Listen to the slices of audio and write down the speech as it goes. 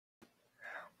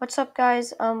What's up,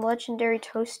 guys? Legendary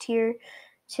Toast here.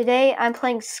 Today I'm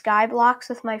playing Skyblocks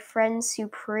with my friend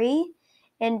Supri,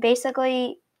 and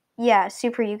basically,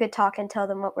 Supri, you could talk and tell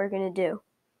them what we're gonna do.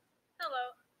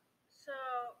 Hello. So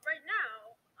right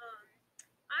now,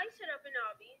 I set up an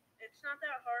Obby. It's not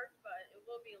that hard, but it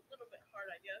will be a little bit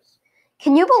hard, I guess.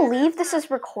 Can you believe this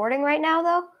is recording right now,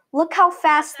 though? Look how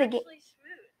fast the game. It's actually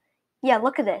smooth. Yeah,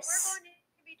 look at So this. we're going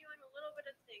to be doing a little bit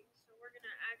of things. So we're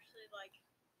gonna actually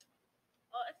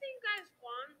if you guys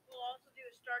want, we'll also do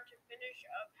a start to finish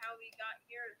of how we got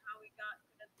here and how we got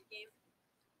good at the game.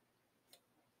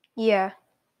 Yeah.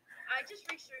 I just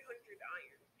reached 300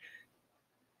 iron.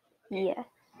 Okay. Yeah.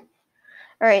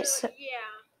 All right. So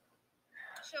yeah.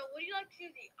 So would you like to do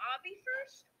the Obby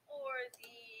first, or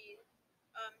the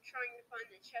trying to find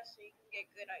the chest so you can get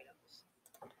good items?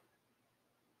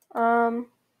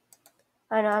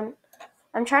 I know.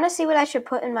 I'm trying to see what I should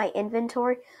put in my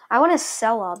inventory. I want to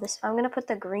sell all this. I'm gonna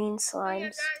put the green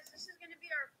slimes. Yeah, guys, this is gonna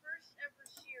be our first ever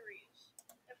series.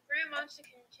 If Grant wants to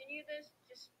continue this,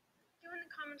 just do in the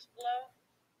comments below.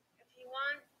 If you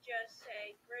want, just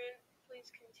say, Grant, please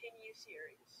continue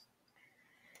series.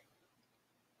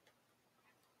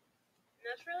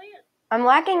 And that's really it. I'm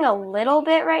lagging a little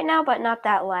bit right now, but not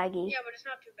that laggy. Yeah, but it's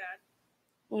not too bad.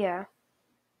 Yeah.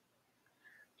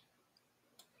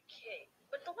 Okay,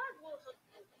 but the lag will help with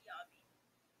the Obby.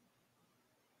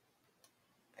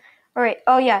 Alright,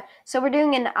 oh yeah, so we're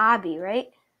doing an Obby,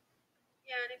 right?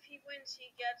 Yeah, and if he wins,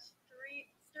 he gets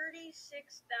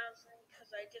 36,000,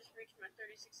 because I just reached my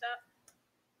 36,000.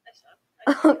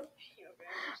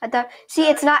 I thought, see,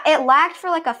 it's not, it lagged for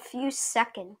like a few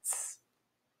seconds.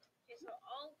 Okay, so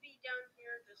I'll be down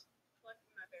here just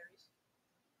collecting my berries.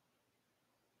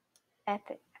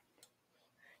 Epic.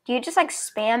 Do you just like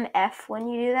spam F when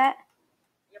you do that?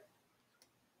 Yep.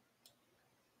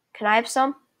 Can I have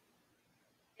some?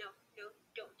 No,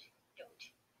 don't.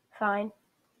 Fine.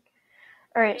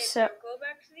 Alright, okay, so go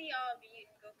back to the Obby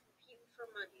and go compete for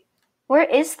money. where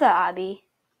is the Obby?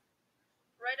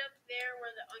 Right up there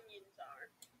where the onions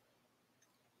are.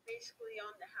 Basically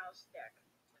on the house deck.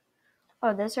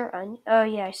 Oh, those are onions. Oh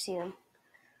yeah, I see them.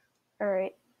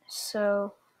 Alright,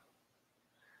 so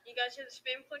You guys hear the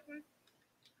spam clicking?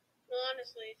 Well,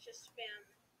 honestly, it's just spam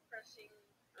pressing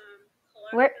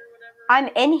collect or whatever. I'm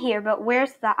in here, but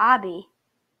where's the Obby?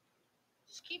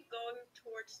 Just keep going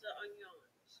towards the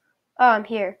onions. Oh, I'm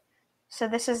here. So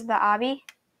this is the Obby?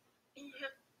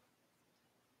 Yeah.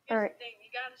 Here's Alright. the thing,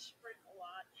 you gotta sprint a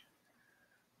lot.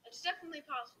 It's definitely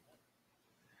possible.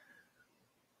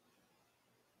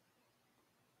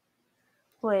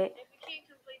 Wait. If you can't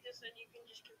complete this, then you can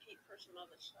just compete for some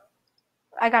other stuff.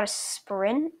 I gotta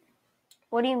sprint?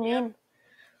 What do you mean?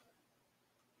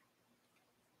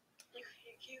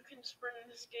 You can sprint in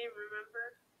this game,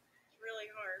 remember? It's really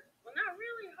hard. Well, not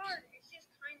really hard, it's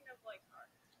just kind of like hard.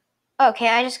 Oh,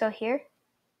 can I just go here?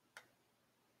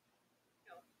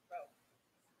 No, bro.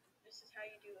 This is how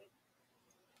you do it.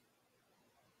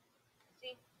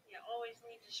 See? You always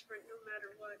need to sprint no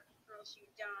matter what, or else you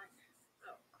die.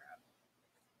 Oh, crap.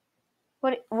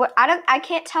 What I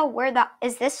can't tell where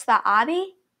is this the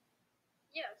Obby?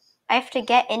 Yes. I have to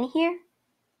get in here?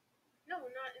 No,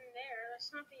 not in there.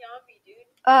 That's not the Obby, dude.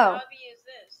 Oh. The Obby is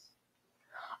this.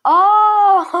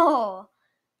 Oh!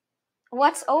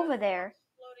 What's over there?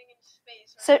 Floating in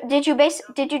space. So did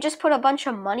you just put a bunch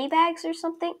of money bags or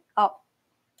something? Oh,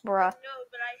 bruh. No,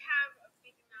 but I have a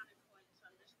big amount of coins, so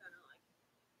I'm just gonna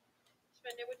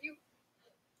spend it with you.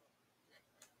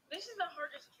 This is the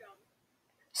hardest jump.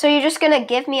 So you're just gonna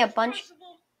give me a bunch?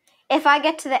 If I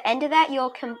get to the end of that,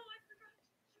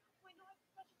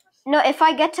 No, if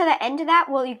I get to the end of that,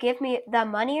 will you give me the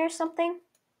money or something?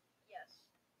 Yes.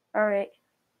 Alright.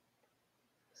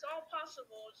 It's all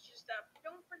possible, it's just that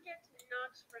don't forget to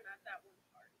not sprint at that one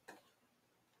part.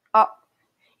 Oh,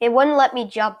 it wouldn't let me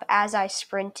jump as I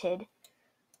sprinted.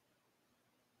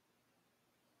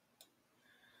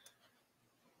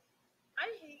 I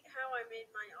hate how I made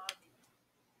my Obby.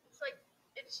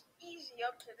 It's easy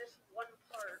up to this one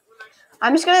part.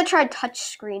 I'm just gonna try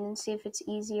touchscreen and see if it's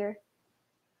easier.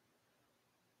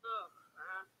 Oh,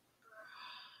 crap.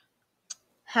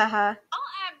 Haha.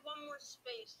 I'll add one more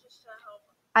space just to help.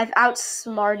 I've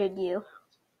outsmarted you.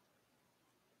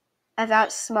 I've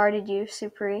outsmarted you,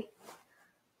 Supri.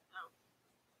 How?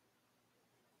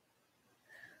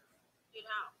 Dude,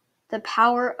 how? The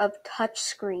power of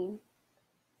touchscreen.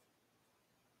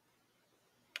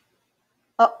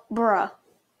 Oh, bruh.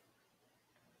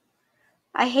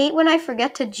 I hate when I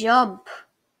forget to jump.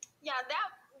 Yeah,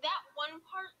 that one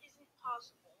part isn't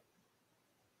possible.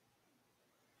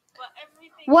 But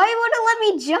everything. Why won't it let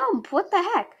me jump? What the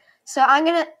heck? So I'm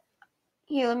gonna...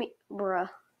 Here, let me... Bruh.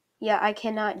 Yeah, I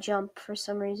cannot jump for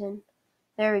some reason.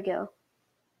 There we go.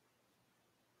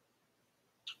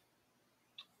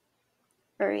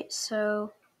 Alright,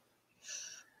 so...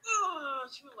 Oh,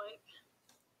 too late.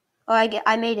 Oh,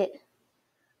 I made it.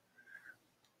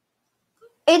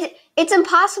 It's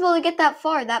impossible to get that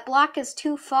far. That block is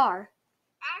too far.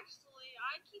 Actually,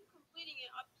 I keep completing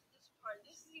it up to this part.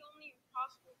 This is the only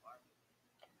impossible part.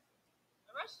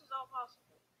 The rest is all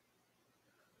possible.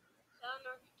 So I don't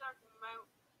know what you're talking about.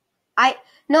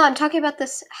 No, I'm talking about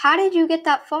this. How did you get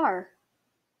that far?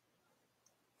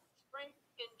 Sprint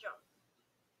and jump.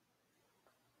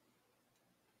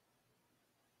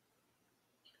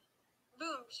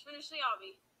 Boom, just finish the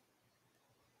obby.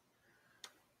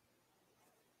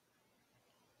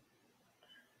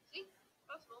 See?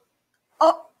 Possible.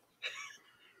 Oh!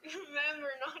 Remember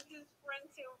not to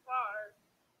sprint too far.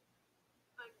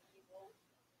 I'm evil.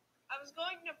 I was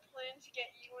going to plan to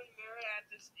get you and Mara at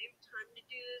the same time to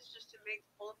do this just to make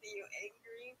both of you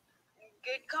angry. And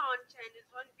good content is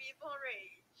when people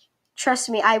rage. Trust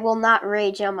me, I will not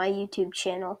rage on my YouTube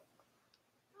channel.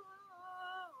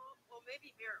 Well,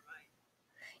 maybe Mara might.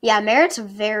 Yeah, Merritt's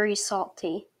very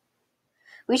salty.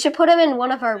 We should put him in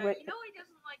one of our... You know he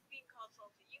doesn't like being called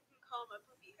salty. You can call him a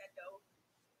poopy head, though.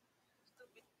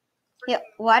 Stupid. Yeah,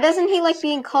 why doesn't he like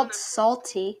being called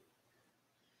salty?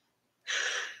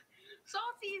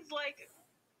 Salty is like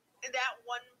that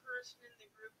one person in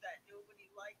the group that nobody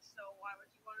likes, so why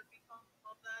would you want to be called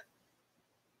that?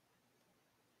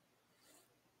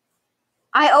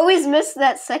 I always miss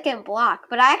that second block,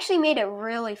 but I actually made it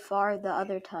really far the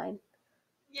other time.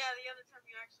 Yeah, the other time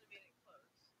you actually made it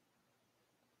close.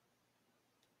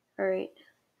 Alright.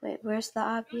 Wait, where's the obby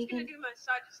I'm just again? gonna do my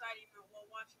side-to-side email while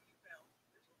watching you fail.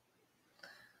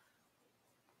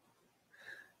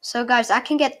 So guys, I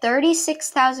can get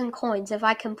 36,000 coins if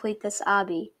I complete this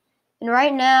obby. And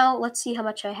right now, let's see how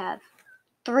much I have.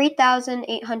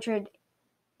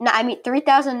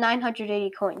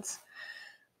 3,980 coins.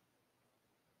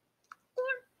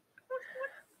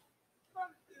 From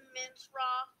Mince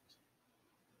Rock.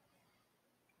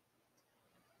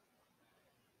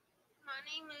 My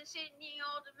name is Sydney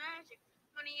All the Magic.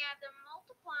 Money at the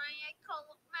multiplying, I call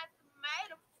it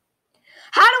mathematics.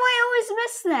 How do I always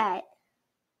miss that?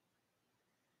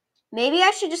 Maybe I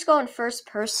should just go in first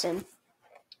person.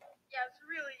 Yeah, it's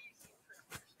really easy in first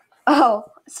person. Oh,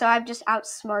 so I've just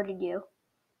outsmarted you.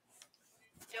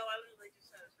 No, I literally just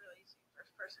said it's really easy in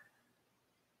first person.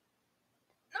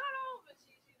 Not all of it's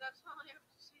easy, that's all I have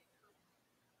to say.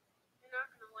 You're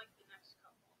not gonna like the next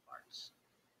couple of parts.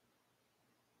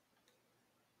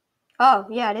 Oh,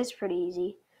 yeah, it is pretty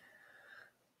easy.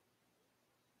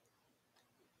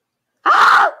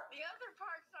 Ah! The other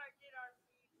parts I did are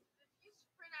mean. If you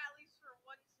sprint at least for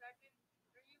 1 second,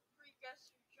 or you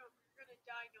pre-guess your jump, you're gonna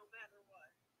die no matter what.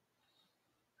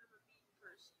 I'm a mean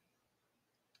person.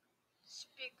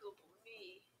 Despicable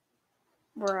me.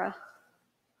 Bruh.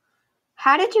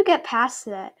 How did you get past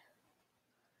that?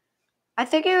 I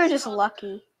think you were just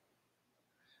lucky.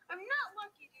 I'm not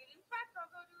lucky, dude. In fact, I'll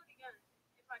go do it again.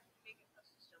 If I can make it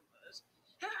past this jump buzz.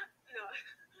 No.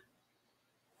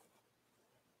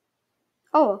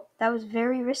 Oh, that was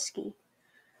very risky.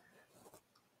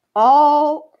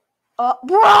 Oh.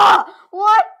 Bruh!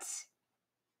 What?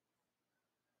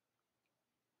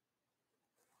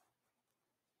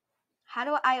 How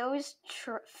do I always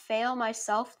fail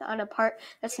myself on a part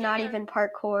that's not even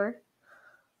parkour?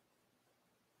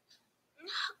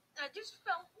 I just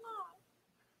felt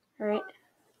low. Right.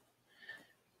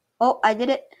 Oh, I did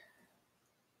it.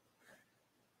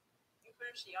 You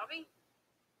finished the obby?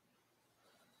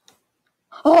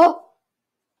 Oh!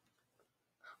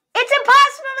 It's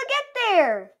impossible to get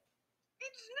there!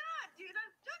 It's not, dude.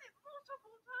 I've done it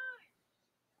multiple times.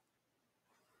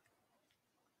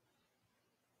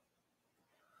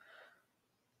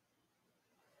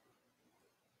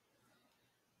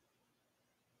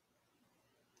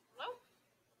 Hello?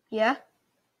 Yeah?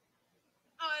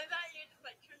 Oh, I thought you just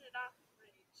like turned it off and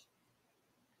rage.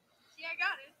 See, I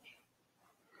got it.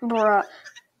 Bruh.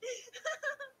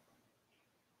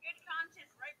 Good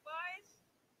content, right, boys?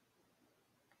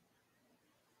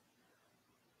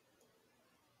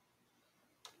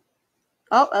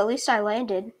 Oh, at least I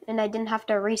landed, and I didn't have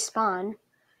to respawn.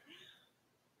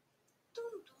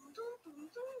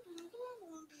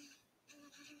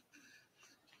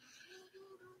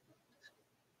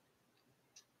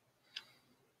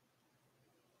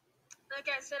 Like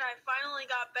I said, I finally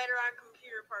got better on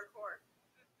computer parkour.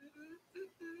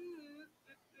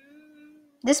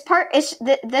 This part is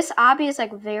this obby is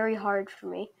like very hard for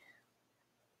me.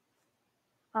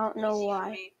 I don't know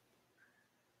why.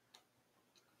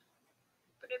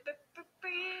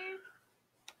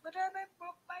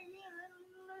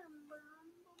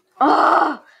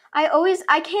 Oh,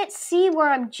 I can't see where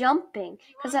I'm jumping. Do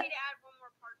you want me to add one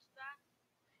more part to that?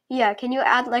 Yeah, can you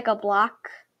add like a block?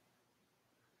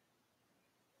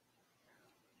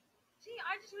 See,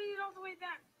 I just made it all the way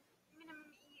back.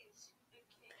 Minimum ease. Okay.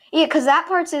 Yeah, because that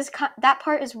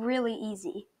part is really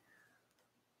easy.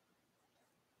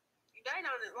 You died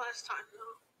on it last time,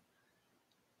 though.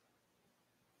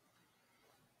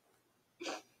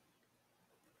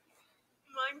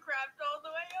 Minecraft all the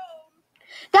way home.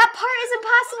 That part is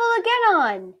impossible to get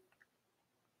on.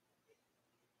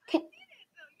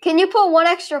 Can you put one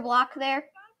extra block there?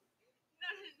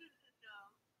 No.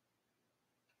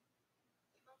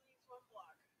 Only use one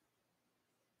block.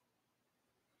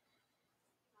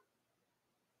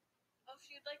 Oh, if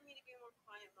you'd like me to be more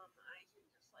quiet, Mom, I can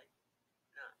just like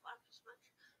not laugh as much.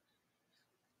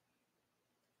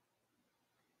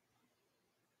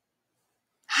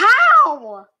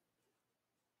 How?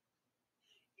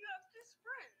 You have to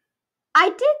sprint. I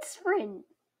did sprint.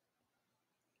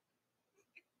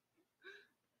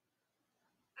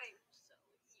 I'm so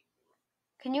evil.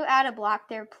 Can you add a block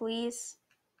there, please?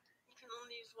 You can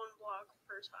only use one block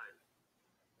per time.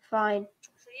 Fine.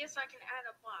 So yes, I can add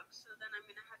a block, so then I'm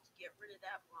going to have to get rid of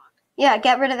that block. Yeah,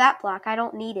 get rid of that block. I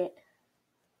don't need it.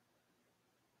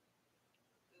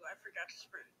 Ooh, I forgot to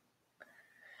sprint.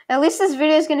 At least this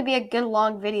video is going to be a good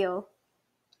long video.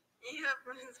 Yeah,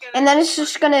 but it's gonna And then it's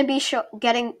just going to be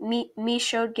getting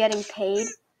paid.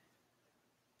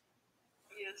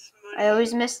 Yes, I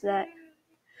always miss that.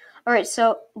 Alright,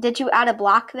 so did you add a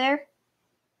block there?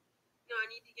 No, I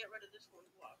need to get rid of this one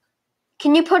block.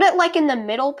 Can you put it like in the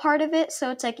middle part of it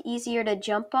so it's like easier to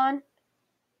jump on?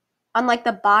 On like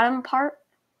the bottom part?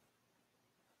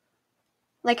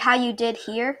 Like how you did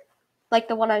here? Like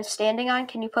the one I'm standing on?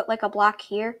 Can you put like a block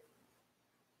here?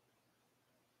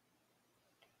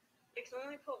 I can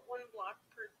only put one block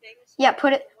per thing. So Yeah,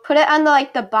 put it on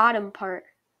the bottom part.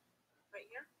 Right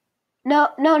here?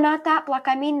 No, not that block.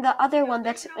 I mean the other one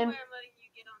that's no way I'm letting you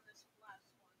get on this last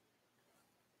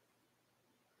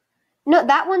one. No,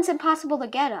 that one's impossible to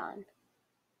get on.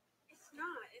 It's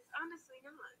not. It's honestly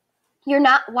not. You're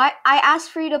not. Why? I asked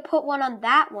for you to put one on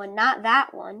that one, not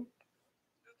that one.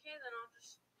 Okay, then I'll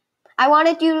just. I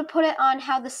wanted you to put it on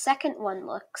how the second one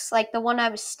looks, like the one I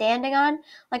was standing on,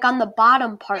 like on the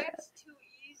bottom part. That's too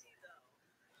easy,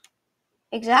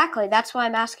 though. Exactly. That's why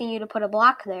I'm asking you to put a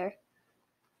block there.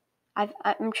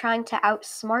 I'm trying to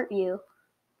outsmart you.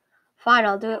 Fine,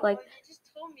 I'll do it like. You just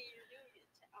told me you're doing it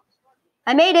to outsmart me.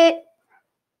 I made it.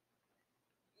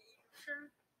 Sure.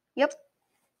 Yep.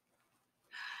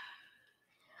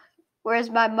 Where's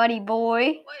my money, boy?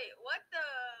 Wait, what the?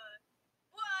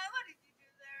 What did you do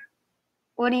there?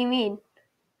 What do you mean?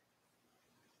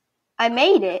 I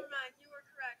made it. Never mind, you were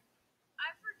correct.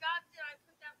 I forgot that I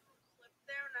put that little clip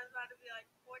there, and I was about to be like,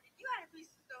 boy, did you add a piece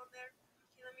of stone there?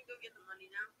 Okay, let me go get the money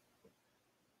now.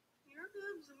 Here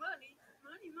comes the money.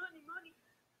 Money.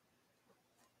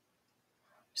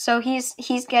 So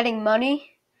he's getting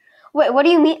money? Wait, what do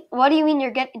you mean? What do you mean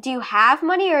you're getting? Do you have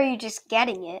money or are you just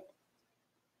getting it?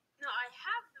 No, I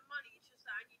have the money. It's just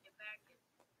that I need to back it.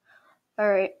 All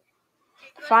right.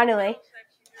 Okay,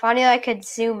 Finally, I could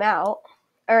zoom out.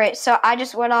 All right. So I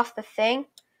just went off the thing.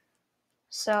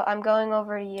 So I'm going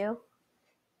over to you.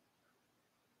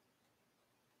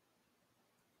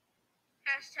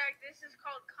 Hashtag this is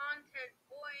called content,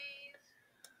 boys.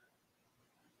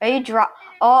 Are you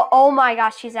Oh my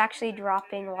gosh, she's actually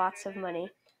dropping lots of money.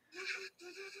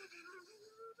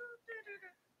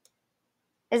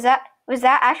 Was that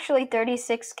actually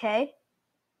 36K?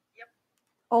 Yep.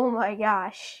 Oh my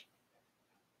gosh.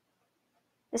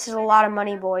 This is a lot of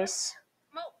money, boys.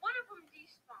 Well, one of them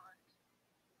despawned.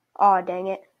 Aw, dang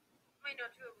it. Wait, no,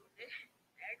 two of them did.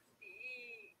 XD.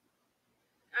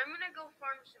 I'm gonna go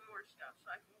farm some more stuff so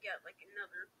I can get like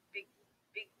another big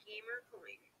gamer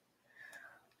coin.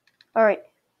 Alright.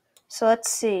 So let's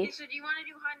see. Okay, so do you want to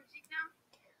do hide and seek now?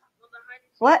 Well, the hide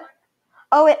and seek What?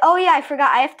 one? Oh yeah, I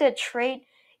forgot. I have to trade.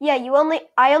 Yeah,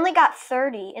 I only got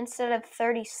 30 instead of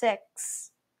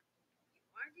 36.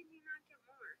 Why did you not get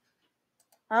more?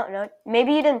 I don't know.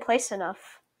 Maybe you didn't place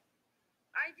enough.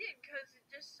 I did, because it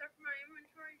just sucked my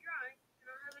inventory dry. I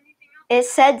don't have anything else. It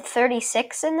said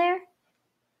 36 in there?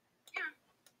 Yeah.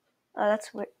 Oh,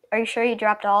 that's weird. Are you sure you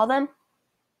dropped all of them?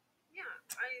 Yeah,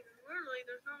 literally,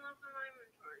 there's no left in my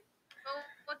inventory. Oh,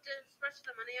 but the rest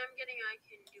of the money I'm getting, I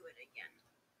can do it again.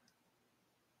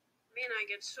 Man, I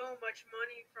get so much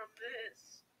money from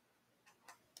this.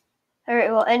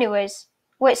 Alright, well, anyways.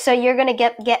 Wait, so you're gonna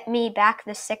get me back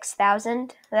the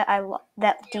 6,000 that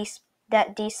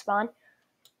despawned?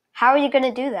 How are you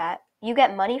gonna do that? You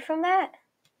get money from that?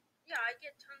 Yeah, I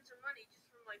get tons of money just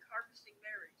from like harvesting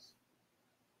berries.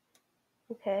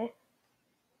 Okay.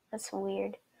 That's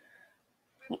weird.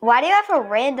 Why do you have a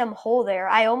random hole there?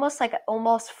 I almost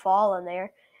fall in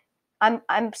there. I'm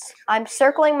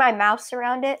circling my mouse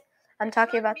around it. I'm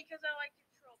talking about because I like to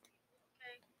troll people,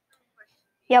 okay? Don't question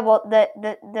me. Yeah, well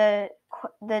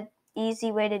the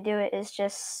easy way to do it is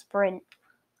just sprint.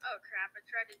 Oh crap, I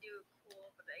tried to do it cool,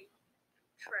 but I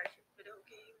trash at video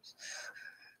games.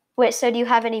 Wait, so do you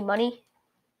have any money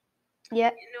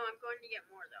yet? No, I'm going to get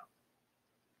more though.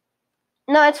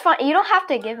 No, it's fine. You don't have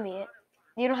to give me it.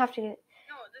 You don't have to give it.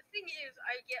 No, the thing is,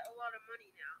 I get a lot of money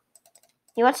now.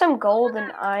 You want some gold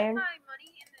and iron? Look at my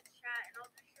money in the chat, and I'll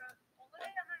look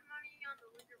at my money on the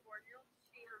leaderboard. You'll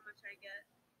see how much I get.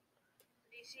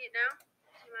 Do you see it now?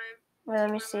 Wait,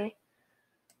 let me see.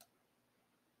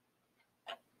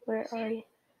 Where are you?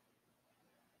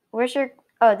 Where's your?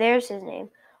 Oh, there's his name.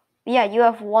 Yeah, you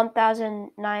have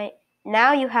 1,009.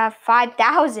 Now you have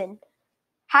 5,000.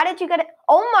 How did you get it?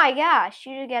 Oh my gosh,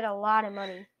 you get a lot of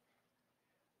money.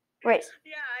 Wait.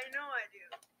 Yeah, I know I do.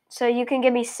 So you can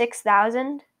give me 6,000?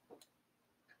 Yep,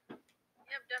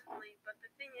 definitely. But the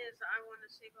thing is, I want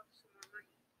to save up some more money.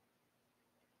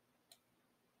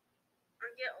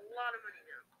 I get a lot of money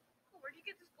now. Oh, where'd you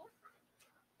get this gold from?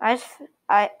 I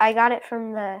got it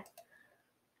from the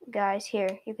guys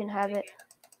here. You can have it. Okay.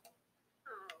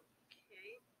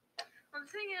 Well, the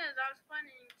thing is, I was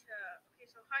planning to. Okay,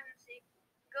 so hide and seek.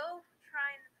 Go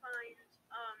try and find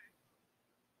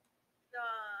the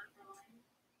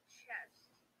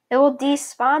chest. It will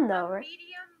despawn though, right?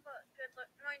 Medium, but good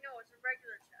luck. No, I know it's a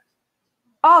regular chest.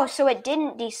 Oh, so it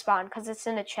didn't despawn because it's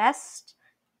in a chest?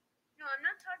 No, I'm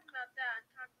not talking about that. I'm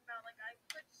talking about like I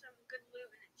put some good loot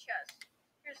in a chest.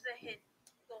 Here's the hint: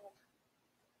 gold.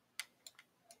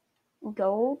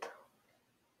 Gold?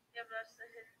 Yeah, but that's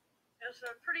the hint. That's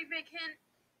a pretty big hint.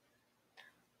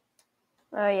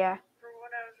 Oh yeah. For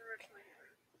what I was originally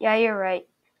doing. Yeah, you're right.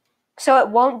 So it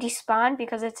won't despawn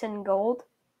because it's in gold?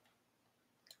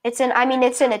 It's in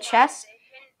a chest.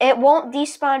 It won't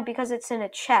despawn because it's in a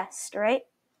chest, right?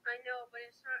 I know, but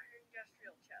it's not an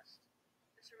industrial chest.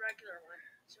 It's a regular one.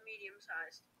 It's a medium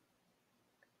sized.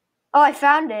 Oh, I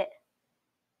found it.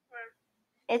 Where?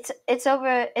 It's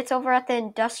over at the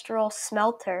industrial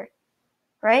smelter,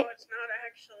 right? No, it's not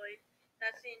actually.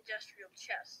 That's the industrial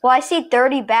chest. Well, I see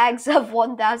 30 bags of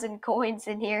 1,000 coins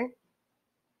in here.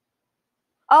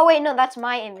 Oh wait, no, that's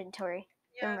my inventory.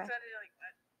 Yeah, it's like that.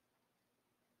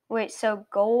 Wait, so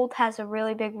gold has a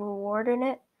really big reward in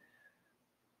it?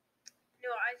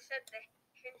 No, I said the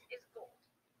hint is gold.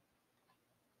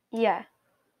 Yeah.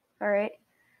 Alright.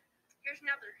 Here's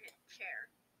another hint, chair.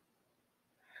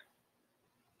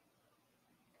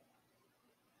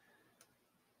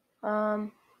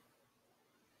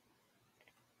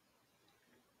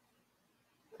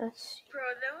 Let's see.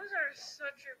 Bro, those are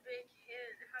such a big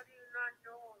hint. How do you not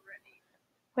know already?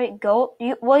 Wait, gold?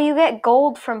 You get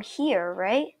gold from here,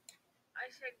 right? I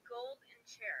said gold and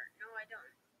chair. No, I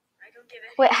don't. I don't get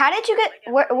it. Wait, how did you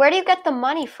get where do you get the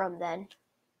money from then?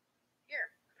 Here,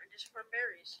 just from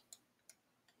berries.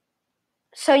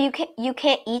 So you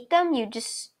can't eat them? You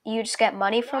just get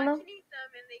money from them? I can eat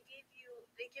them, and they give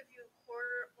you a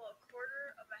quarter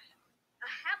of a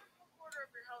half of a quarter of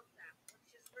your health back,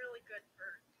 which is really good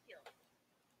for healing.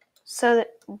 So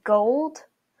gold?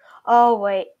 Oh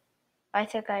wait, I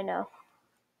think I know.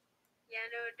 Yeah, I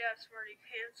know it does, smarty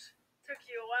pants. Took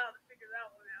you a while to figure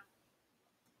that one out.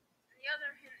 And the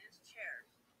other hint is chairs.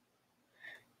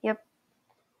 Yep.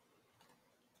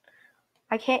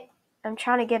 I'm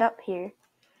trying to get up here.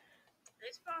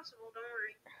 It's possible, don't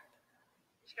worry.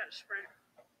 Just gotta sprint.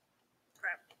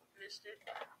 Crap, missed it.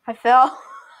 I fell.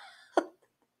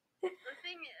 The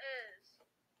thing is,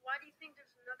 why do you think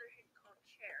there's another hint called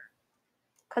chair?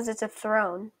 Because it's a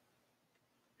throne.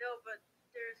 No, but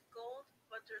there's gold,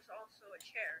 but there's also a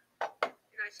chair.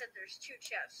 And I said there's two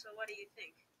chests, so what do you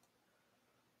think?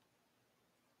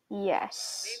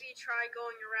 Yes. Maybe try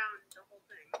going around the whole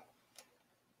thing.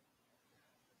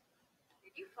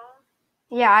 Did you fall?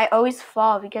 Yeah, I always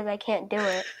fall because I can't do it.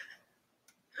 I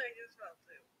just fell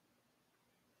too.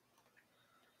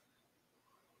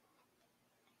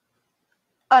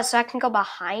 Oh, so I can go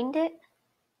behind it?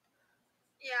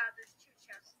 Yeah, there's two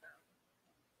chests though.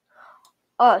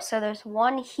 Oh, so there's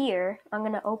one here. I'm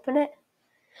gonna open it.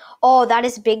 Oh, that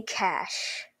is big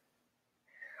cash.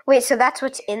 Wait, so that's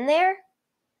what's in there?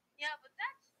 Yeah, but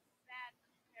that's bad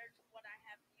compared to what I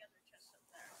have in the other chest up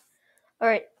there.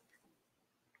 Alright.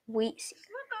 Just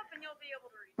look up and you'll be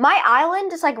able to read. My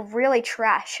island is like really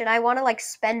trash and I want to like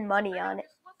spend money on it.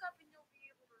 Just look up and you'll be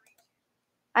able to reach it.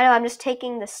 I know, I'm just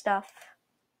taking the stuff.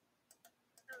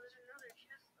 No, there's another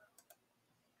chest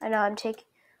though. I know,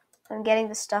 I'm getting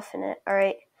the stuff in it. All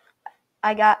right.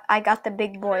 I got the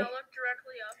big boy. Now look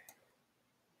directly up.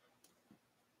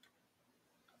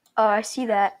 Oh, I see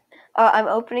that. I'm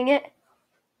opening it.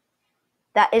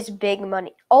 That is big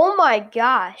money. Oh my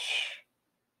gosh.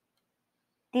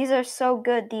 These are so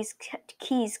good. These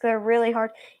keys, they're really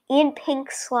hard. And pink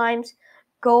slimes,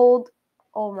 gold.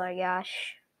 Oh my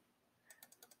gosh.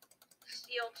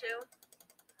 Steel too.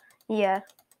 Yeah.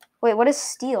 Wait, what is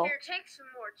steel? Here, take some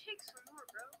more. Take some more,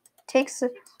 bro. Takes. Take some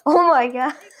Oh more. my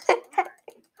god. Take some more.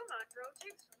 Come on, bro.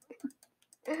 Take some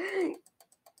more.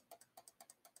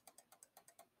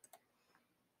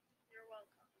 You're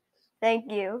welcome.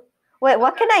 Thank you. Wait,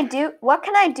 what can I do? What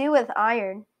can I do with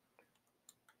iron?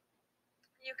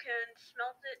 You can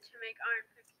smelt it to make iron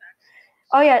pickaxes.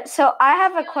 Oh yeah. So I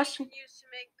have a Steel question. You can use to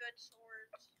make good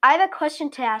swords. I have a question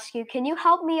to ask you. Can you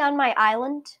help me on my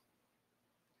island?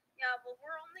 Yeah, but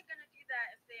we're only gonna do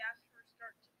that if they ask for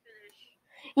start to finish.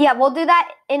 Yeah, we'll do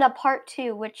that in a part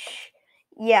 2, which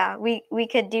yeah, we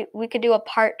could do a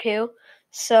part 2.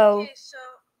 So Okay, so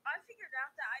I figured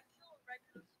out that I kill a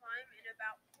regular slime in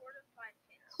about 4 to 5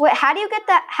 hits. wait, how do you get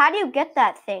that? How do you get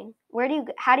that thing?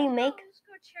 How do you make? Let's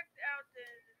go check out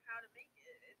how to make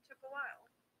it. It took a while,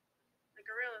 like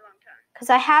a really long time.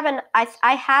 Because I have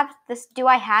this. Do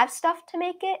I have stuff to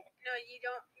make it? No, you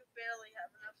don't. You barely have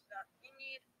enough stuff. You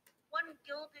need 1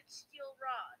 gilded steel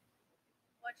rod,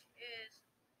 which is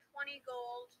 20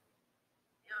 gold,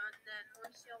 and then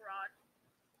 1 steel rod.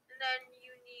 And then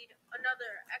you need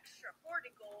another extra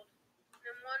 40 gold, and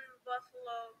then 1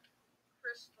 buffalo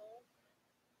crystal.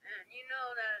 And you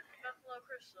know that buffalo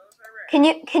crystals are rare.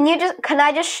 Can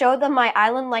I just show them my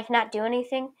island, like not do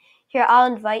anything? Here, I'll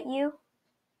invite you.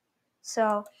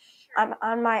 So Sure. I'm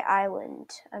on my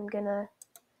island.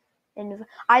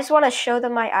 I just want to show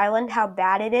them my island, how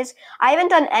bad it is. I haven't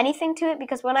done anything to it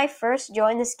because when I first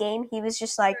joined this game, he was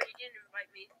just like, Sure, you didn't invite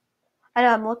me. I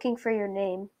know, I'm looking for your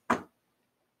name.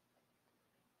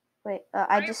 Wait,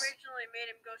 I originally made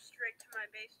him go straight to my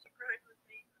base to grind with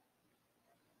me.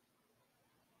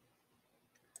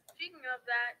 Speaking of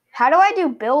that, how do I do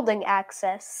building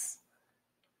access?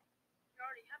 you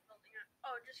already have building access.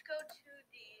 Oh, just go to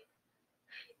the,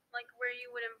 like where you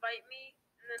would invite me,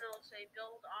 and then it'll say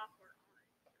build off or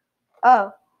on.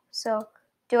 Oh, so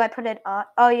do I put it on?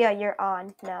 Oh yeah, you're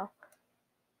on now.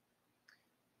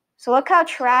 So look how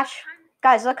trash,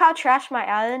 guys, look how trash my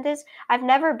island is. I've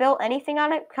never built anything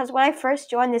on it because when I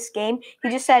first joined this game, he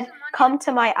just said, come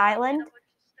to my island.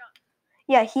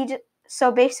 Yeah,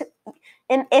 so basically,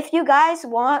 and if you guys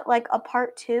want like a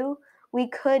part 2, we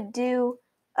could do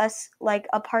like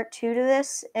a part 2 to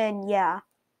this, and yeah.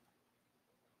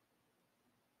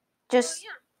 Just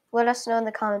let us know in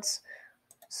the comments.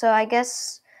 So I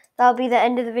guess that'll be the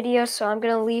end of the video, so I'm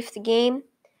going to leave the game.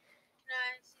 Can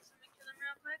I say something to them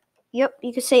real quick? Yep,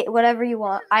 you can say whatever you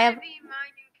want. This is going to be my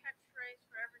new catchphrase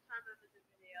for every time I'm in the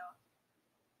video.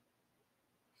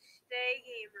 Stay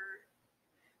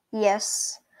gamer.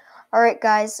 Yes. Alright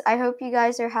guys, I hope you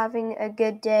guys are having a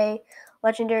good day.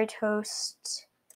 Legendary Toast.